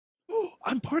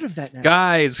I'm part of that now.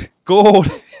 Guys, gold.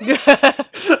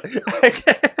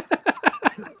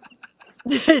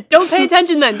 Don't pay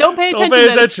attention then. Don't pay attention. Don't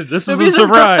pay attention. This is a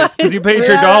surprise because you paid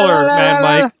your dollar, man,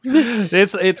 Mike.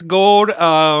 It's gold.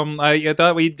 I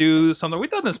thought we'd do something.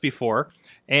 We've done this before,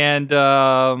 and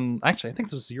actually, I think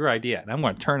this was your idea, and I'm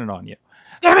going to turn it on you.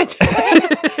 Damn it!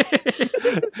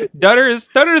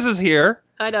 Dudders is here.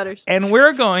 Hi, Dudders. And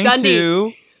we're going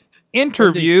to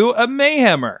interview a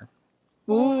Mayhemmer.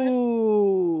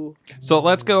 Ooh. So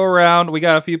let's go around. We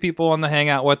got a few people on the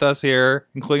hangout with us here,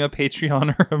 including a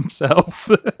Patreoner himself.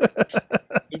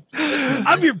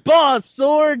 I'm your boss,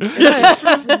 Sorg.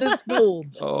 This gold.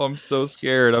 Oh, I'm so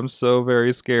scared. I'm so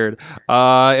very scared.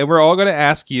 And we're all going to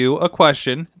ask you a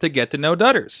question to get to know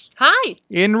Dudders. Hi.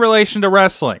 In relation to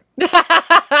wrestling.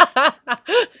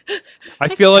 I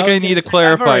feel like I need to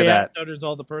clarify that. Dudders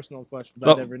all the personal questions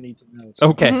I'd ever need to know.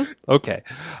 Okay, okay.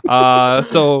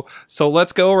 So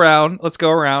let's go around.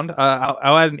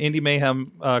 I'll add an Indie Mayhem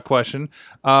question.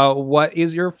 What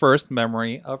is your first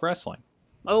memory of wrestling?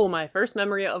 Oh, my first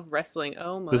memory of wrestling.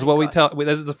 Oh my. This is what we tell.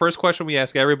 This is the first question we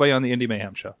ask everybody on the Indie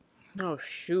Mayhem show. Oh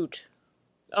shoot.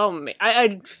 Oh man,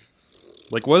 I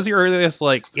like, what was your earliest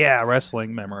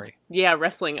wrestling memory? Yeah,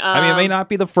 wrestling. I mean, it may not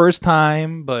be the first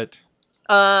time, but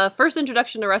first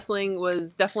introduction to wrestling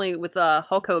was definitely with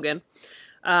Hulk Hogan,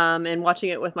 and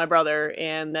watching it with my brother,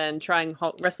 and then trying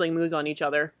wrestling moves on each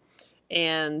other,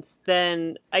 and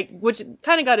then which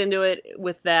kind of got into it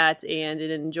with that, and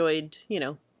it enjoyed,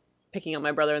 picking on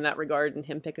my brother in that regard, and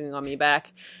him picking on me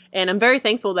back, and I'm very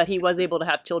thankful that he was able to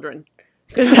have children.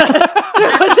 Because there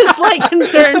was a slight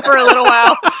concern for a little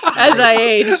while as I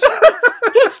aged.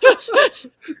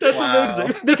 That's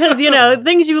amazing. Because,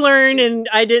 things you learn, and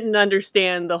I didn't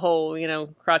understand the whole,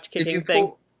 crotch kicking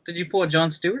thing. Did you pull a Jon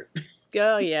Stewart?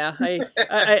 Oh, yeah.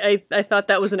 I thought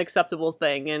that was an acceptable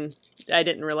thing, and I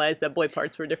didn't realize that boy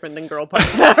parts were different than girl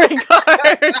parts in that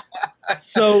regard.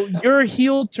 So your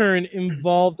heel turn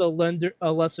involved a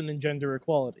lesson in gender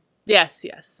equality. Yes.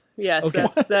 Okay.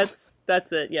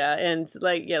 That's it. Yeah, and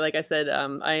like I said,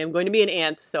 I am going to be an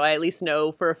aunt, so I at least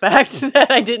know for a fact that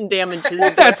I didn't damage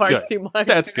his parts too much.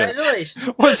 That's good.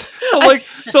 Congratulations.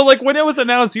 So when it was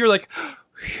announced, you were like,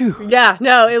 phew. Yeah,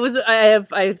 no, it was. I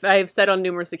have said on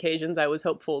numerous occasions I was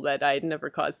hopeful that I'd never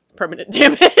caused permanent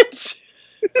damage.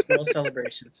 Small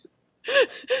celebrations.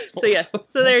 So yes,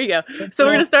 so there you go. So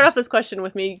we're gonna start off this question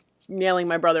with me nailing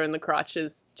my brother in the crotch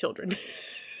as children.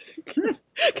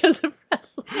 Because of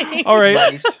wrestling. All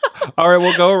right,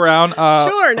 we'll go around.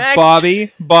 Sure, next.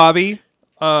 Bobby,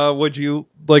 would you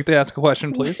like to ask a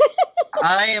question, please?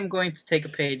 I am going to take a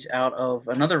page out of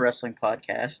another wrestling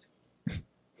podcast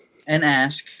and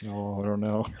ask. Oh, I don't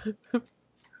know.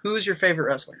 Who's your favorite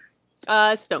wrestler?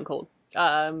 Stone Cold.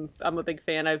 I'm a big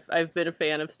fan. I've been a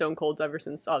fan of Stone Cold ever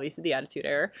since, obviously, the Attitude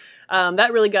Era.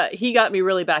 He got me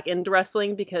really back into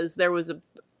wrestling because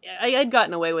I had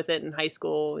gotten away with it in high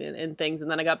school and things,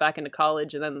 and then I got back into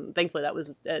college, and then thankfully that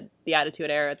was the Attitude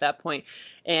Era at that point,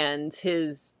 and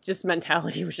his just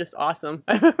mentality was just awesome.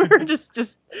 I remember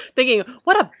just thinking,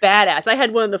 what a badass. I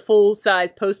had one of the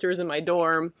full-size posters in my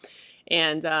dorm,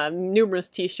 and numerous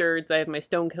t-shirts. I have my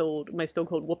Stone Cold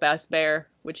whoop-ass bear,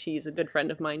 which he's a good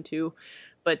friend of mine too.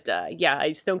 But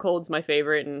Stone Cold's my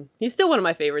favorite, and he's still one of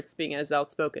my favorites, being as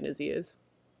outspoken as he is.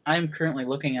 I'm currently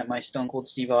looking at my Stone Cold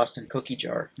Steve Austin cookie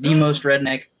jar. The most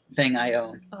redneck thing I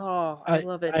own. Oh, I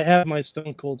love it. I have my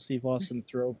Stone Cold Steve Austin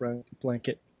throw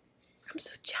blanket. I'm so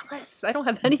jealous. I don't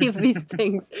have any of these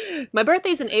things. My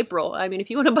birthday's in April. I mean, if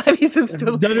you want to buy me some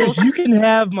Stone Cold... You can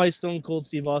have my Stone Cold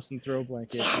Steve Austin throw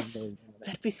blanket. Yes!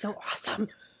 That'd be so awesome.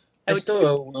 I still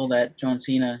owe Will that John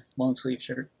Cena long sleeve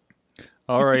shirt.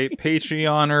 All right,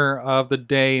 Patreoner of the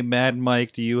day, Mad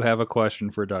Mike, do you have a question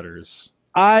for Dudders?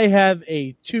 I have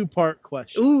a two-part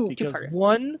question. Ooh, because two-part.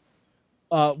 One,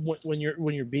 when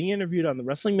you're being interviewed on the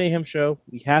Wrestling Mayhem show,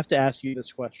 we have to ask you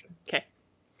this question. Okay.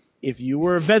 If you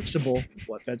were a vegetable,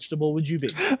 what vegetable would you be?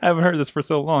 I haven't heard this for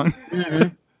so long.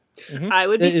 Mm-hmm. I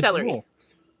would be celery. Cool.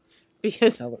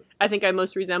 Because Celery. I think I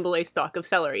most resemble a stalk of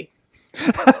celery.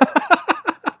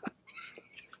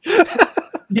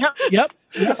 Yep.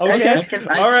 Okay. All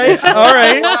right.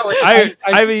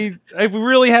 I mean, have we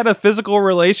really had a physical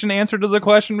relation answer to the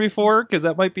question before? Because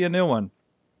that might be a new one.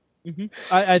 Mm-hmm.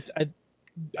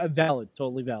 I valid,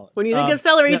 totally valid. When you think of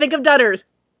celery, you think of Dudders.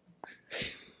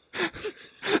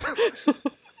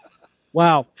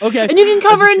 Wow. Okay. And you can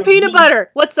cover in peanut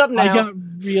butter. What's up now? I got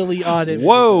really odd.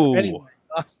 Whoa. Anyway,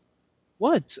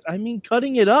 what? I mean,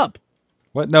 cutting it up.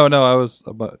 What? No. I was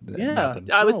about. Yeah.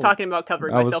 Nothing. I was talking about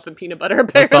covering myself in peanut butter. I was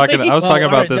Apparently, talking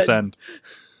about right, this end.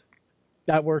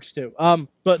 That works too.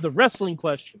 But the wrestling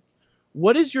question: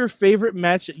 What is your favorite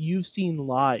match that you've seen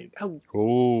live?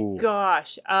 Oh.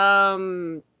 Gosh.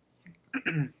 Oh,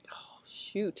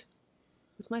 shoot.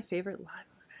 What's my favorite live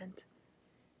event?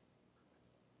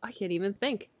 I can't even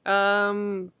think.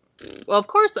 Well, of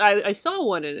course, I saw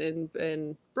one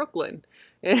in Brooklyn.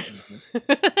 In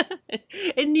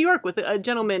New York with a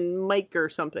gentleman, Mike or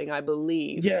something, I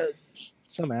believe. Yeah,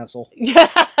 some asshole. Yeah.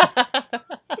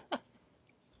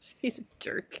 He's a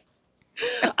jerk.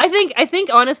 I think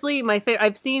honestly, my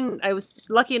favorite. I was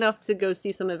lucky enough to go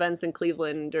see some events in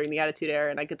Cleveland during the Attitude Era,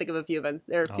 and I could think of a few events.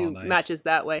 There are a few nice. matches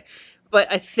that way. But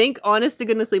I think, honest to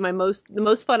goodnessly, the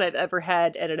most fun I've ever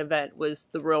had at an event was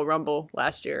the Royal Rumble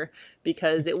last year,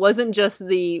 because it wasn't just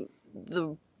the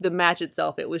match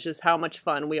itself; it was just how much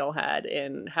fun we all had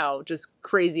and how just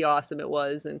crazy awesome it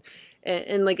was, and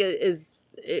like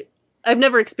I've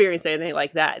never experienced anything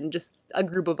like that, and just a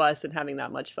group of us and having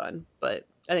that much fun. But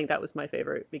I think that was my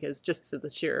favorite, because just for the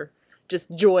sheer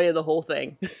just joy of the whole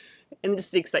thing and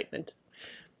just the excitement.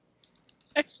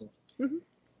 Excellent. Mm-hmm.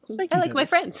 Thank I you, like my Dennis.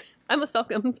 friends.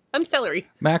 I'm celery.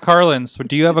 Matt Carlin, so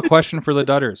do you have a question for the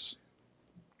Dudders?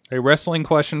 A wrestling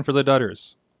question for the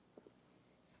Dudders?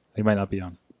 He might not be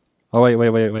on. Oh,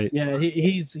 wait. Yeah,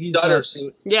 he's Dudders.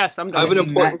 Yes, I'm I have done. an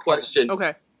important question.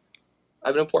 Okay. I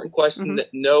have an important question that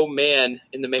no man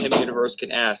in the Mayhem universe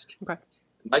can ask. Okay.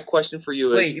 My question for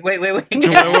you is... Wait. Whoa.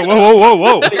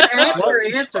 Ask for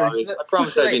answers. Sorry, I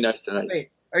promise I'd be nice tonight. Wait.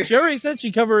 She already said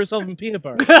she covered herself in peanut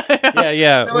butter.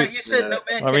 Yeah. No, wait, you said no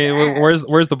man I can mean, ask.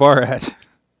 where's the bar at?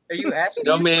 Are you asking?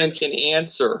 No man can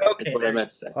answer, Okay. is what I meant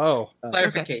to say. Oh.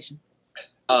 Clarification.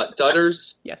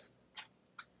 Dudders, Yes.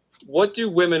 what do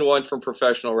women want from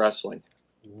professional wrestling?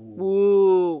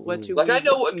 Ooh, what you Like, I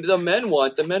know what the men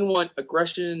want. The men want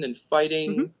aggression and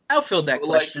fighting. I'll fill that Like-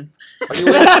 question. Are you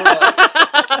waiting for,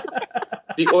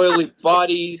 like, the oily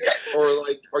bodies, or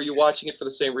like, are you watching it for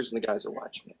the same reason the guys are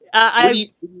watching it? What do you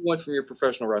want from your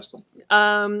professional wrestling?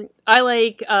 I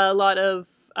like a lot of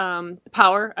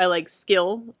power. I like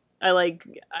skill.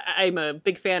 I'm a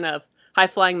big fan of high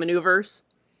flying maneuvers.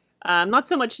 Not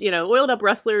so much, oiled up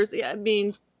wrestlers. Yeah, I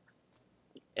mean,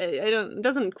 it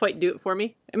doesn't quite do it for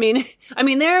me. I mean,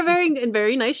 they're in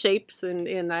very nice shapes,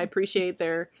 and I appreciate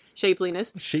their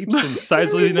shapeliness. Shapes and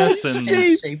sizeliness and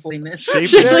Shapeliness.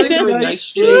 Really nice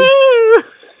shapes.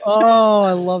 Oh,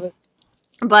 I love it.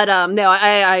 But no,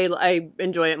 I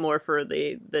enjoy it more for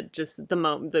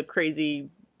the crazy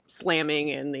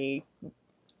slamming and the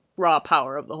raw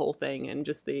power of the whole thing, and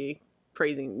just the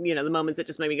crazy, the moments that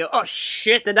just make me go, oh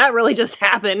shit, did that really just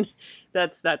happen?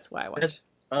 That's why I watch. That's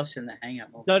us in the hangout.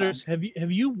 all the Dudders, time.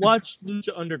 have you watched Lucha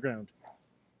Underground?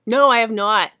 No, I have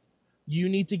not. You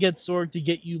need to get Sorg to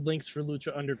get you links for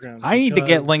Lucha Underground. I need to get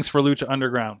because- links for Lucha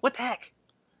Underground. What the heck?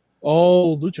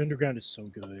 Oh, Lucha Underground is so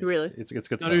good. Really? It's good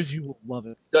stuff. Dudders, you will love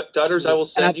it. Dudders, I will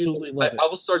send you. Absolutely love it. I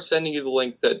will start sending you the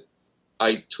link that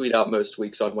I tweet out most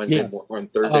weeks on Wednesday or on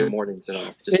Thursday mornings, and I'll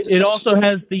just It also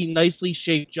has the nicely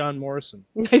shaped John Morrison.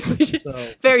 Nicely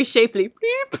So very shapely.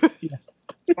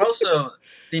 Also,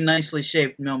 the nicely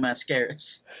shaped Mil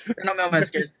Mascaras. Or not Mil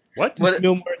Mascaras. What?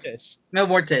 Mil Muertes. Mil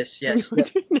Mortis, yes.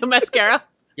 No mascara.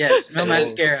 Yes, Mil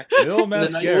Mascara. Bill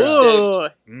nice- Mascara. Ooh.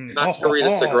 Masquerita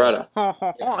Sagrada.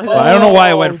 I don't know why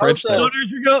I went French Also-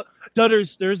 there.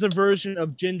 Dudders, there's a version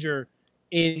of Ginger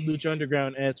in Lucha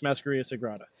Underground, and it's Masquerita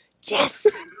Sagrada. Yes.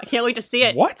 I can't wait to see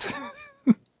it. What?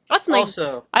 That's nice.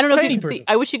 Also, I don't know if you Tiny can see. person.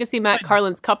 I wish you could see Matt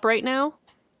Carlin's cup right now.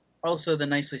 the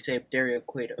nicely shaped Dario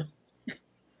Cueto.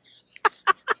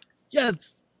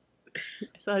 Yes.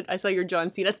 I saw your John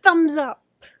Cena thumbs up.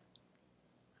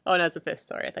 Oh, no, it's a fist.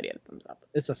 Sorry, I thought he had a thumbs up.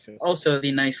 It's a fist. Also,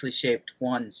 the nicely shaped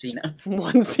Juan Cena.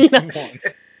 One Cena.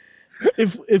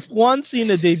 If Juan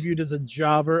Cena debuted as a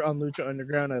jobber on Lucha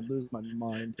Underground, I'd lose my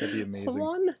mind. That'd be amazing.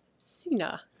 One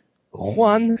Cena.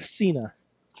 Juan Cena.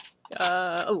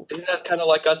 Oh Isn't that kind of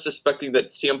like us suspecting that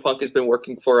CM Punk has been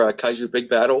working for Kaiju Big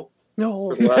Battle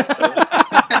no. for the last time?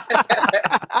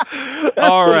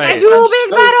 All right. Kaiju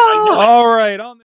Big Battle. All right.